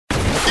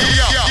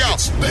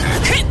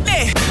back. Hit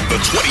me! The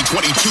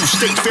 2022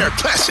 State Fair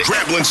Classic.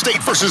 Grambling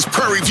State versus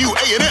Prairie View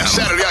A&M.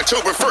 Saturday,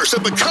 October 1st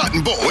at the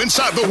Cotton Bowl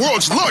inside the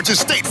world's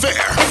largest state fair.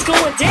 It's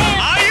going down.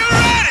 Are you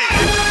ready?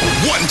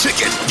 One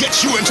ticket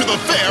gets you into the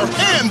fair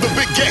and the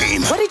big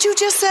game. What did you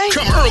just say?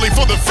 Come early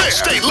for the fair.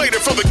 Stay later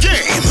for the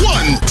game.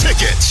 One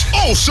ticket.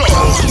 Also,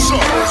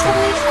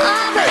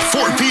 at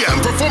 4 p.m.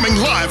 performing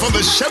live on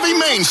the Chevy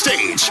main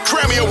stage.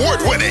 Grammy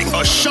Award-winning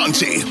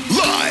Ashanti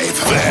live.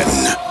 Then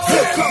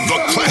the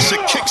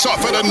classic kicks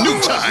off at a new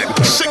time,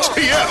 6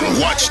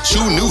 p.m. Watch two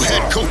new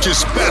head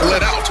coaches battle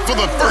it out for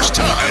the first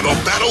time. The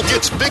battle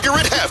gets bigger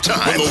at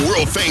halftime when the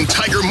world-famed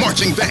Tiger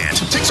Marching Band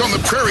takes on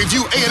the Prairie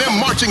View A&M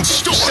Marching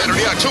Storm.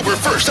 Saturday, October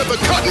 1st at the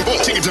Cotton Bowl.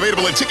 Tickets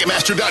available at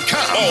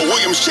Ticketmaster.com. All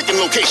Williams Chicken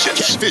locations.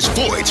 Catfish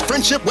Floyd's,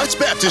 Friendship West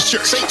Baptist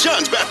Church, St.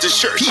 John's Baptist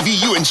Church,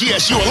 PVU and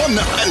GSU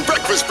alumni, and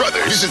Breakfast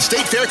Brothers. Visit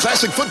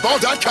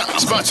StateFairClassicFootball.com.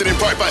 Sponsored in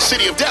part by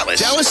City of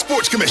Dallas, Dallas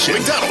Sports Commission,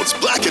 McDonald's,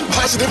 Black and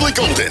Positively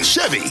Golden,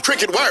 Chevy,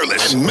 Cricket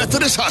Wireless, and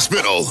Methodist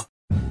Hospital.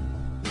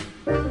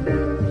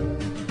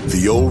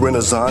 The old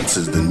Renaissance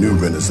is the new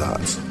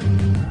Renaissance,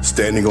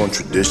 standing on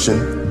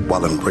tradition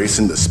while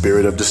embracing the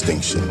spirit of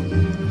distinction.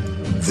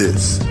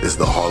 This is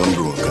the Harlem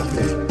Brewing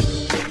Company.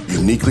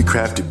 Uniquely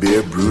crafted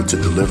beer brewed to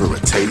deliver a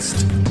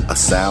taste, a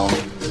sound,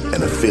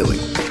 and a feeling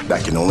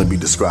that can only be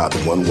described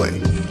in one way,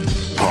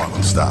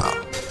 Harlem style.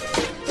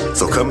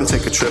 So come and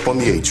take a trip on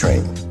the A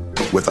train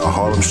with our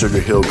Harlem Sugar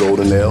Hill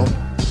Golden Ale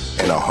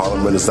and our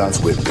Harlem Renaissance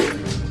Wit Beer,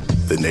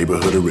 the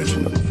neighborhood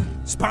original.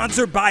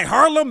 Sponsored by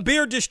Harlem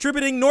Beer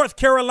Distributing North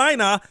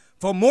Carolina.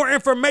 For more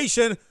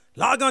information,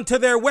 log on to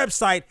their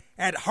website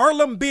at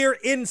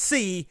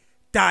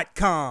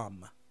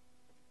harlembeernc.com.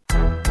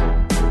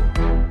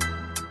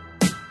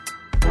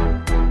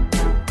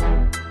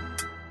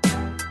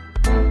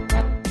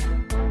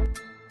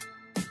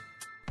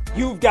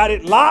 You've got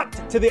it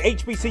locked to the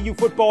HBCU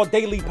Football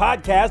Daily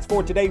Podcast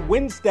for today,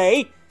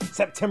 Wednesday,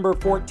 September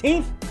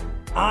 14th.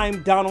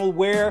 I'm Donald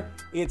Ware.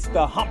 It's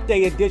the Hump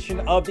Day edition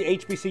of the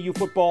HBCU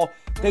Football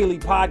Daily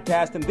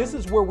Podcast, and this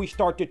is where we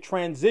start to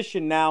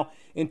transition now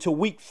into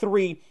week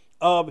 3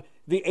 of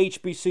the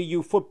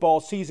HBCU football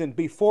season.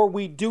 Before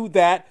we do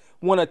that,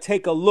 want to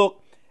take a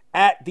look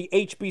at the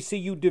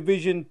HBCU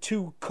Division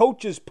II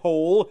coaches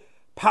poll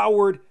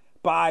powered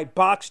by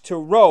Box to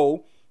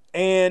Row,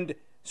 and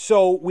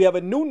so we have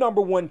a new number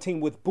 1 team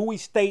with Bowie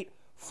State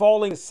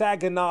falling to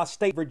Saginaw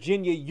State.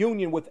 Virginia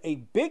Union with a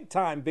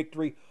big-time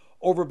victory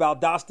over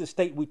Valdosta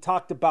State. We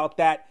talked about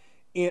that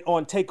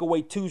on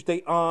Takeaway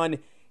Tuesday on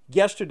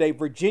yesterday.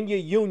 Virginia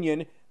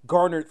Union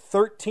garnered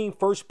 13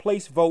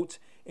 first-place votes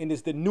and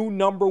is the new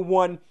number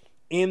 1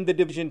 in the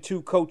Division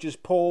II coaches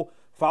poll,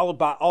 followed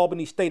by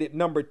Albany State at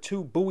number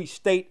 2, Bowie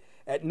State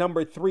at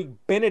number 3,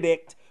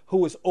 Benedict,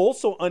 who is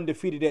also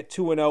undefeated at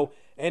 2-0,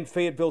 and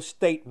Fayetteville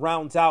State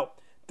rounds out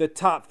the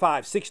top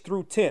 5, 6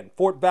 through 10.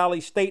 Fort Valley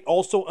State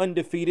also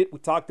undefeated. We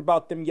talked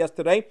about them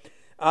yesterday.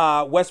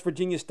 West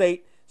Virginia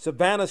State,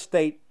 Savannah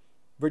State,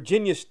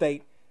 Virginia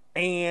State,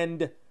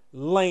 and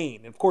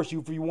Lane. Of course,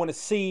 if you want to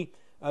see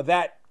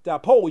that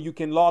poll, you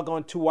can log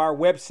on to our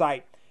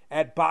website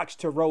at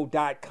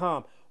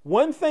boxtorow.com.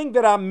 One thing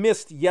that I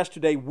missed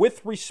yesterday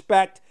with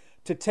respect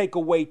to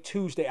Takeaway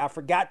Tuesday, I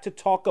forgot to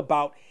talk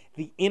about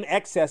the in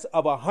excess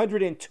of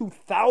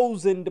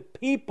 102,000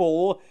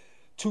 people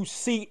to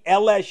see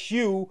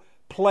LSU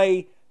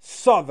play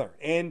Southern.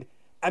 And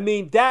I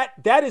mean,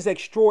 that is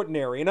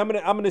extraordinary. And I'm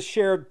gonna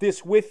share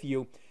this with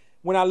you.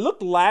 When I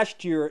looked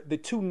last year, the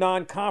 2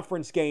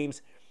 non-conference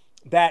games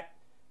that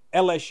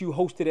LSU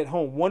hosted at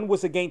home, one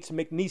was against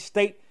McNeese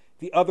State,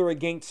 the other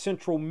against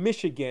Central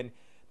Michigan.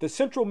 The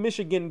Central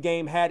Michigan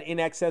game had in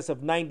excess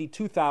of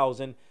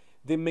 92,000.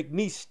 The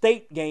McNeese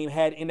State game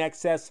had in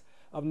excess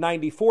of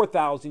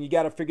 94,000. You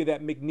got to figure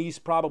that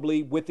McNeese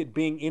probably, with it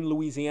being in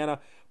Louisiana,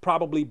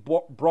 probably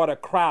brought a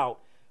crowd.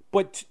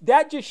 But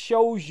that just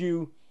shows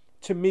you,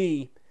 to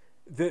me,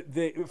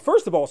 the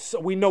first of all,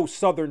 we know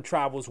Southern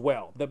travels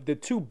well. The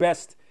 2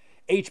 best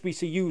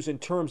HBCUs in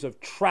terms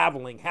of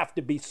traveling have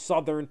to be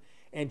Southern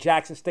and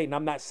Jackson State. And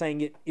I'm not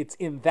saying it's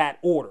in that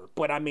order,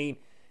 but I mean,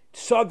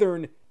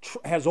 Southern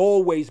has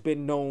always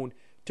been known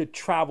to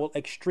travel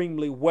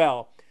extremely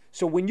well.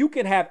 So when you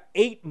can have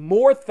 8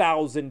 more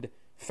thousand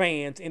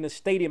fans in a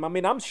stadium, I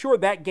mean, I'm sure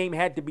that game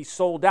had to be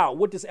sold out.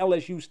 What does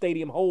LSU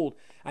Stadium hold?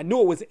 I knew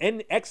it was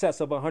in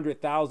excess of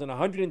 100,000,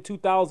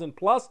 102,000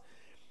 plus.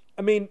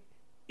 I mean,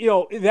 you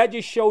know, that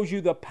just shows you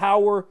the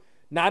power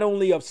not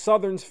only of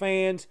Southern's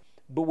fans,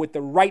 but with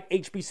the right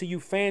HBCU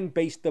fan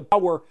base, the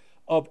power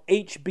of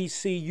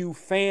HBCU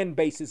fan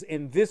bases.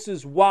 And this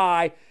is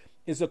why,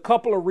 is a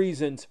couple of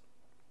reasons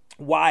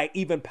why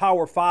even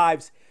Power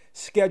Fives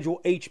schedule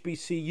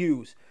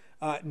HBCUs.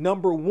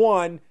 Number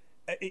one,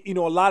 you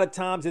know, a lot of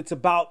times it's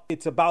about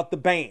the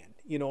band.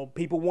 You know,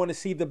 people want to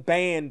see the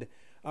band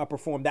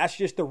perform. That's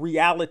just the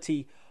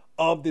reality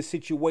of the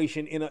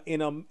situation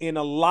in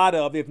a lot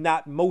of, if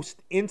not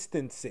most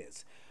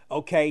instances.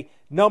 Okay.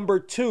 Number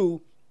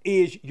two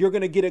is you're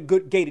going to get a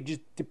good gate. It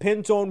just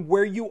depends on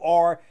where you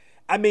are.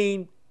 I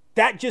mean,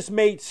 that just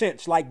made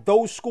sense. Like,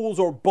 those schools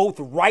are both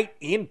right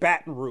in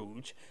Baton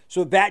Rouge,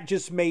 so that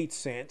just made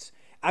sense.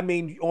 I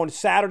mean, on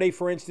Saturday,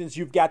 for instance,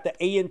 you've got the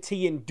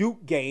A&T and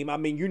Duke game. I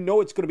mean, you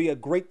know it's going to be a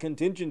great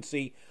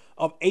contingency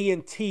of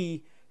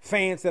A&T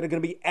fans that are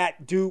going to be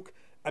at Duke.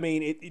 I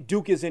mean,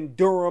 Duke is in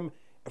Durham.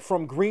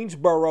 From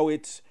Greensboro,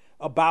 it's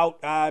about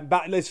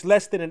it's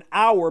less than an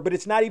hour, but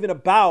it's not even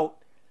about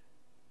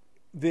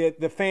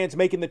the fans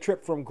making the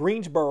trip from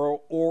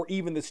Greensboro or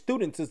even the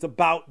students. Is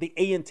about the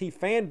A&T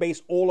fan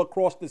base all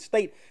across the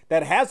state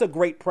that has a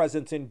great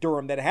presence in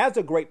Durham, that has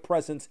a great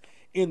presence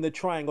in the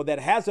Triangle, that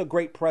has a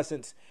great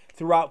presence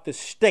throughout the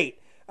state.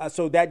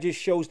 So that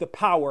just shows the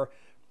power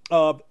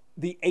of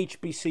the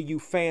HBCU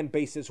fan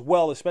base as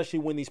well, especially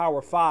when these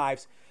Power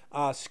Fives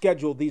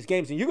schedule these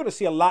games. And you're going to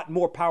see a lot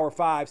more Power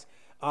Fives,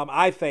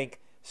 I think,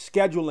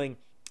 scheduling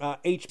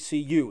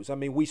HBCUs. I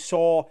mean, we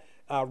saw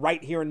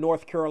right here in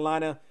North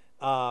Carolina,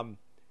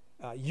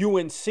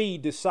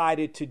 UNC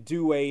decided to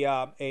do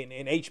an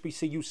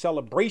HBCU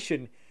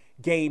celebration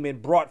game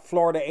and brought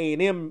Florida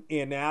A&M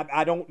in.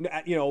 I don't,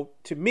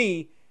 to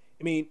me,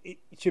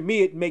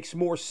 it makes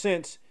more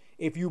sense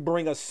if you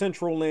bring a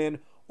Central in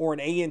or an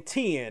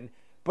A&T in.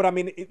 But I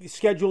mean,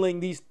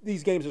 scheduling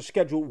these games are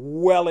scheduled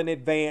well in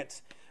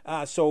advance.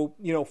 So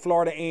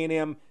Florida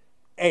A&M,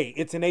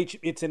 it's an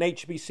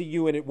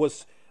HBCU, and it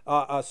was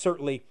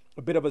certainly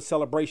a bit of a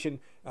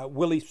celebration.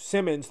 Willie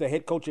Simmons, the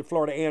head coach at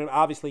Florida A&M,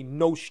 obviously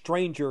no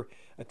stranger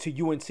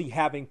to UNC,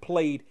 having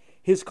played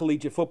his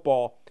collegiate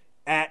football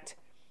at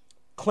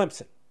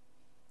Clemson.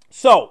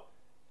 So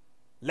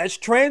let's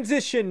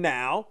transition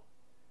now.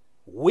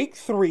 Week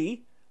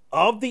 3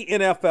 of the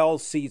NFL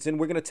season.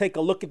 We're going to take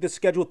a look at the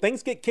schedule.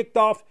 Things get kicked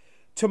off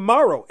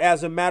tomorrow.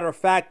 As a matter of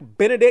fact,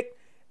 Benedict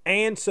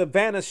and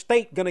Savannah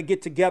State going to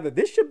get together.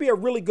 This should be a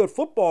really good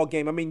football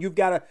game. I mean, you've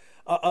got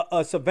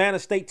a Savannah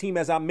State team,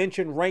 as I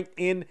mentioned, ranked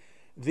in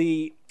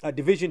the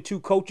Division II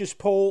coaches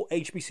poll,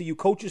 HBCU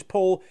coaches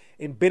poll,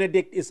 and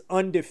Benedict is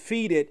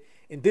undefeated.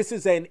 And this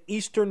is an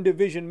Eastern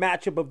Division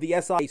matchup of the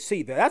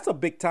SIAC. That's a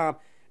big time.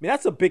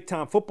 That's a big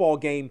time football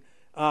game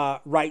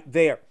right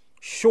there.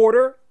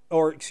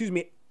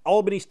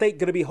 Albany State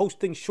going to be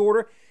hosting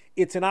Shorter.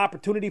 It's an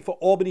opportunity for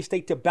Albany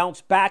State to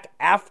bounce back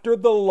after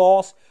the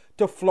loss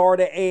to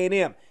Florida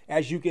A&M.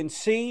 As you can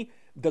see,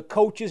 the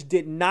coaches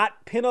did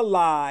not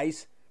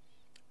penalize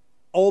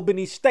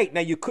Albany State.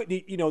 Now,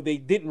 they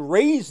didn't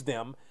raise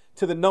them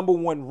to the number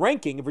 1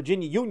 ranking.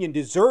 Virginia Union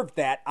deserved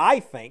that,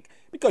 I think,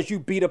 because you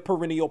beat a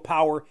perennial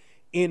power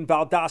in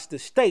Valdosta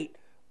State,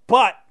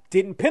 but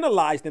didn't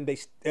penalize them.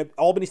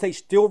 Albany State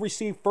still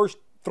received first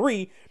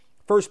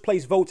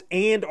place votes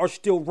and are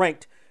still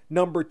ranked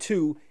number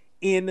 2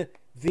 in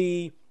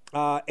the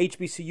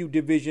HBCU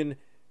Division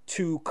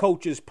II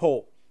coaches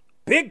poll.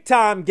 Big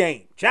time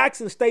game.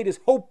 Jackson State is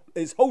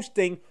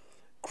hosting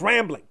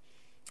Grambling.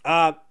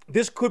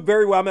 This could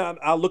very well,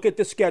 I'll look at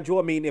the schedule.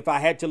 I mean, if I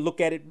had to look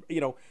at it,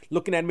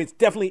 looking at them, it's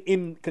definitely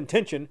in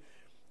contention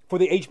for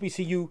the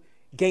HBCU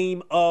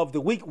game of the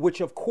week,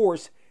 which of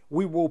course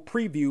we will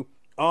preview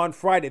on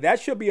Friday. That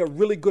should be a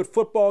really good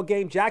football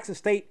game. Jackson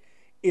State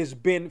has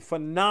been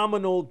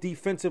phenomenal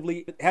defensively.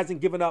 It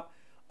hasn't given up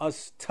a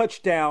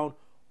touchdown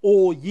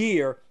all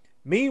year.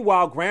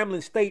 Meanwhile,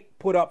 Grambling State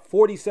put up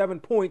 47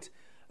 points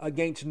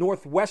against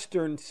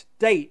Northwestern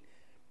State.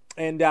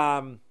 And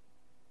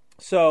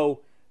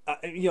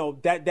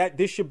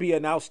this should be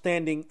an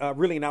outstanding,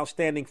 really an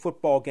outstanding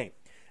football game.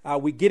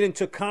 We get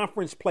into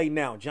conference play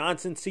now.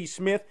 Johnson C.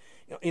 Smith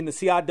in the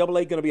CIAA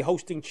going to be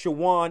hosting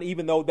Chowan,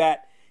 even though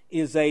that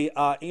is a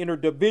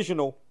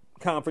interdivisional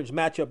conference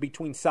matchup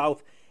between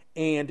South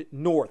and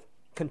North.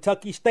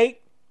 Kentucky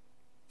State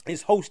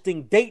is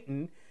hosting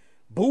Dayton.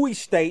 Bowie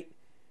State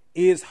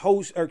is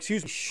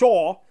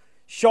Shaw.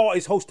 Shaw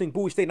is hosting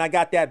Bowie State, and I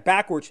got that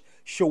backwards.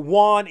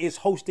 Chowan is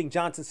hosting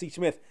Johnson C.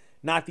 Smith,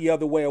 not the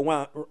other way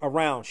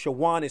around.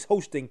 Chowan is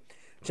hosting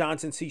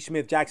Johnson C.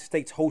 Smith. Jackson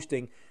State's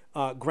hosting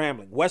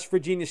Grambling. West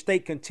Virginia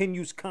State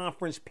continues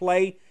conference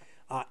play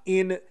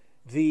in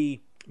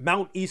the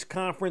Mount East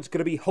Conference, going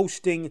to be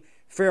hosting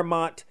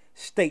Fairmont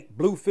State.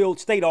 Bluefield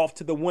State off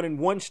to the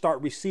 1-1 start,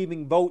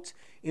 receiving votes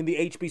in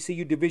the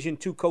HBCU Division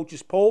II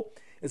coaches poll.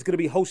 Is going to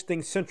be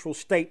hosting Central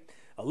State.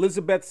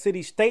 Elizabeth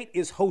City State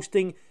is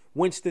hosting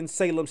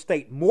Winston-Salem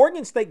State.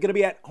 Morgan State going to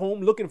be at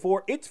home looking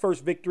for its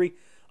first victory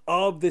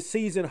of the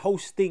season,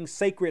 hosting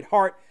Sacred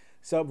Heart.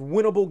 It's a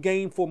winnable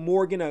game for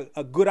Morgan,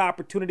 a good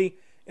opportunity.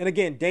 And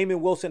again,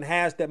 Damon Wilson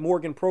has that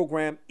Morgan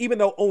program, even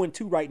though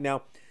 0-2 right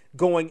now,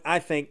 going, I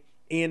think,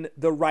 in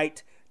the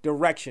right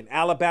direction.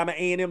 Alabama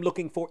A&M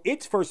looking for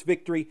its first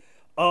victory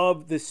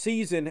of the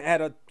season.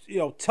 Had a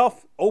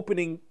tough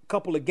opening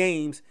couple of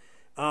games.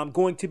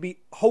 Going to be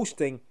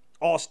hosting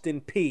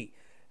Austin Peay.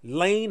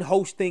 Lane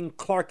hosting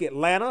Clark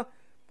Atlanta.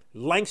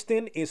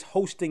 Langston is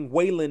hosting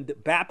Wayland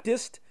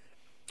Baptist.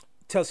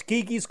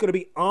 Tuskegee is going to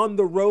be on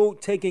the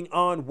road taking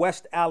on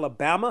West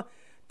Alabama.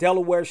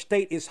 Delaware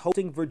State is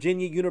hosting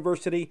Virginia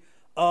University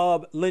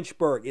of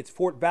Lynchburg. It's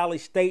Fort Valley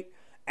State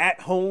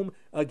at home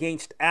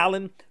against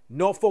Allen.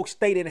 Norfolk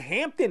State and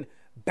Hampton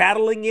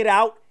battling it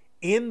out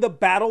in the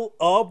Battle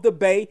of the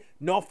Bay.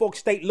 Norfolk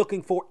State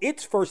looking for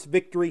its first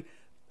victory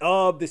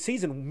of the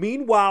season.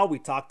 Meanwhile, we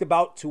talked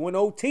about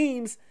 2-0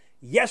 teams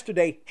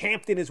yesterday.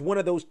 Hampton is one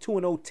of those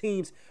 2-0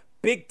 teams.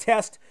 Big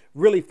test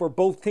really for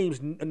both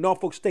teams.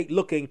 Norfolk State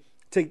looking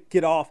to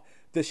get off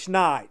the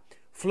schneid.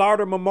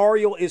 Florida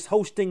Memorial is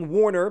hosting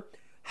Warner.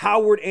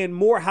 Howard and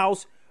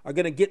Morehouse are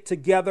going to get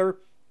together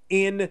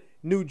in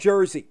New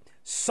Jersey.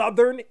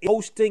 Southern is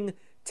hosting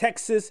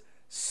Texas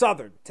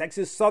Southern.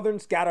 Texas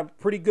Southern's got a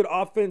pretty good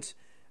offense,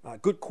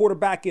 good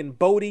quarterback in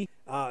Bodie.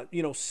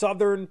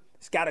 Southern's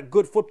got a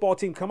good football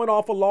team coming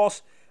off a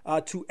loss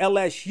to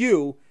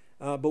LSU,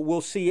 but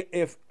we'll see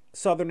if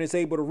Southern is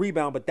able to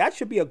rebound. But that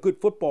should be a good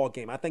football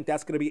game. I think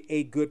that's going to be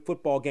a good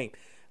football game.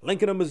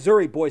 Lincoln of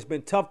Missouri, boys,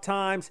 been tough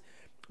times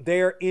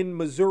there in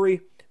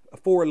Missouri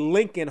for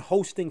Lincoln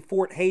hosting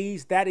Fort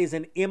Hays. That is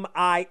an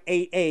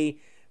MIAA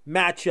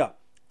matchup.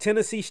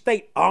 Tennessee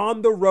State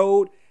on the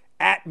road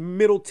at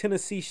Middle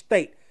Tennessee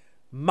State.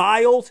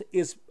 Miles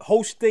is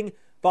hosting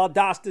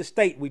Valdosta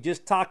State. We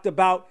just talked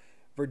about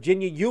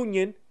Virginia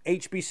Union,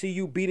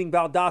 HBCU beating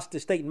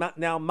Valdosta State.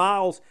 Now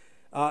Miles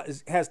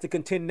has to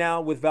contend now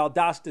with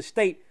Valdosta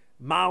State.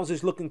 Miles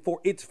is looking for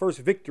its first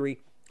victory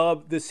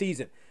of the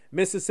season.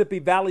 Mississippi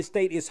Valley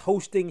State is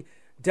hosting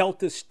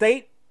Delta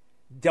State.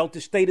 Delta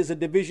State is a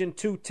Division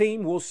II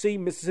team. We'll see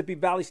Mississippi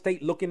Valley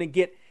State looking to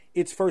get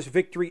its first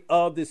victory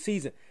of the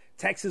season.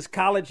 Texas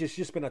College has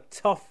just been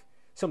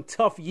some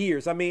tough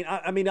years. I mean,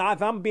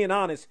 if I'm being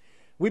honest,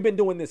 we've been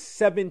doing this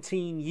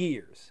 17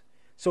 years.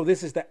 So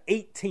this is the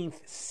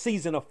 18th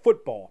season of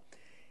football.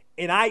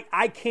 And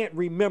I can't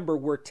remember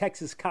where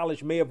Texas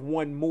College may have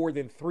won more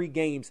than 3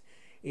 games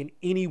in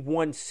any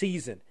one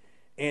season.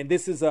 And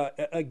this is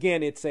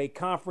it's a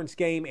conference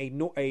game,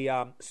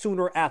 a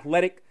Sooner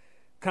Athletic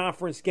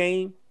conference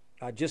game,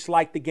 just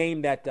like the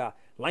game that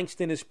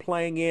Langston is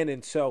playing in.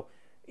 And so,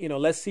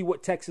 let's see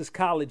what Texas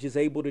College is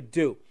able to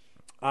do.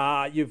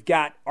 You've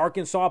got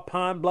Arkansas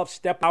Pine Bluff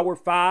Step Power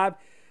 5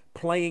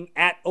 playing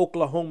at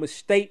Oklahoma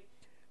State.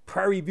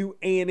 Prairie View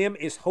A&M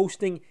is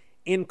hosting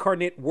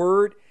Incarnate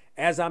Word.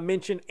 As I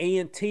mentioned,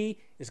 A&T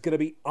is going to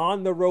be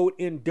on the road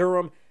in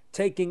Durham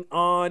taking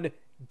on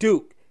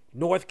Duke.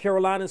 North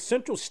Carolina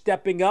Central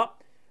stepping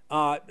up.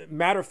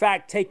 Matter of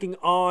fact, taking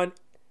on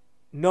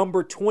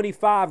number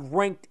 25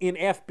 ranked in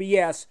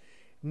FBS,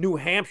 New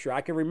Hampshire.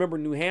 I can remember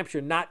New Hampshire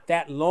not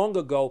that long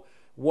ago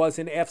was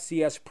an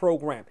FCS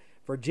program.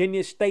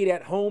 Virginia State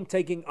at home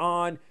taking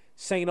on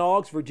St.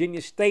 Aug's.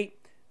 Virginia State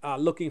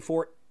looking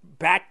for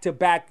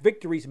back-to-back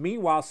victories.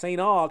 Meanwhile,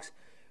 St. Aug's,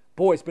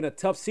 boy, it's been a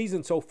tough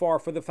season so far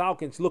for the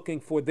Falcons, looking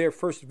for their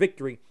first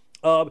victory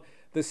of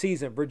the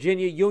season.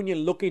 Virginia Union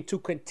looking to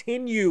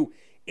continue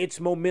its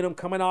momentum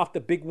coming off the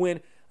big win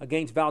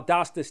against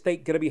Valdosta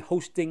State, going to be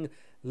hosting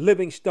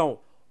Livingstone.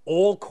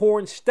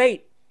 Alcorn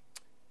State,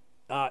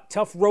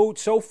 tough road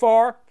so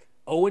far,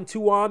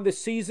 0-2 on the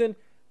season,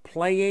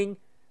 playing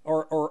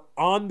or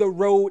on the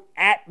road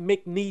at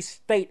McNeese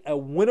State, a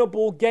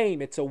winnable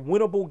game. It's a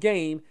winnable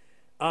game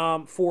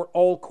for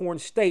Alcorn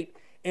State.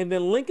 And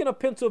then Lincoln of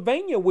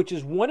Pennsylvania, which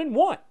is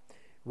 1-1,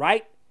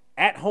 right?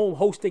 At home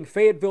hosting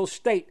Fayetteville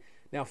State.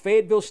 Now,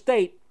 Fayetteville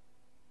State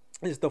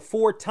is the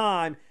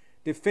 4-time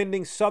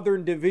defending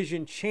Southern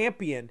Division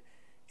champion.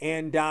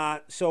 And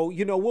so,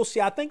 we'll see.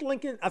 I think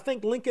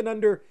Lincoln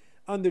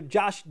under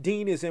Josh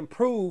Dean is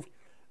improved.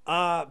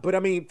 But,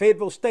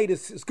 Fayetteville State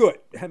is good.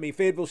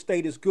 Fayetteville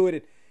State is good.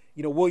 And,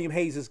 William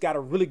Hayes has got a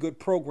really good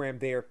program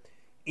there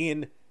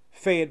in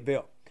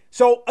Fayetteville.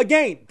 So,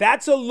 again,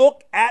 that's a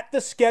look at the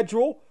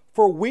schedule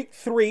for Week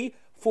 3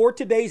 for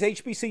today's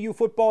HBCU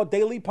Football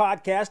Daily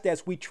Podcast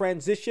as we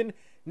transition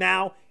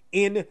now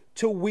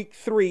into Week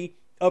 3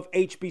 of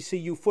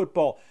HBCU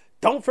football.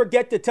 Don't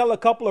forget to tell a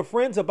couple of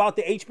friends about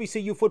the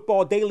HBCU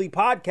Football Daily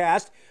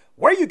Podcast,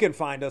 where you can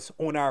find us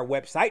on our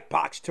website,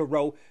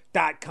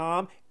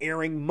 boxtorow.com,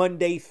 airing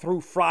Monday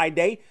through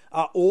Friday.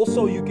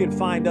 Also, you can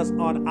find us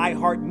on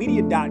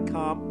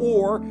iHeartMedia.com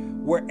or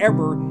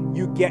wherever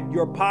you get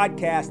your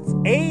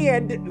podcasts.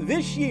 And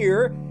this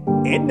year,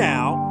 and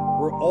now,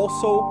 we're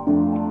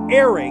also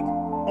airing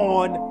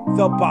on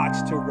the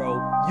Box to Row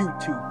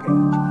YouTube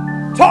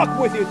page. Talk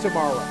with you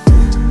tomorrow.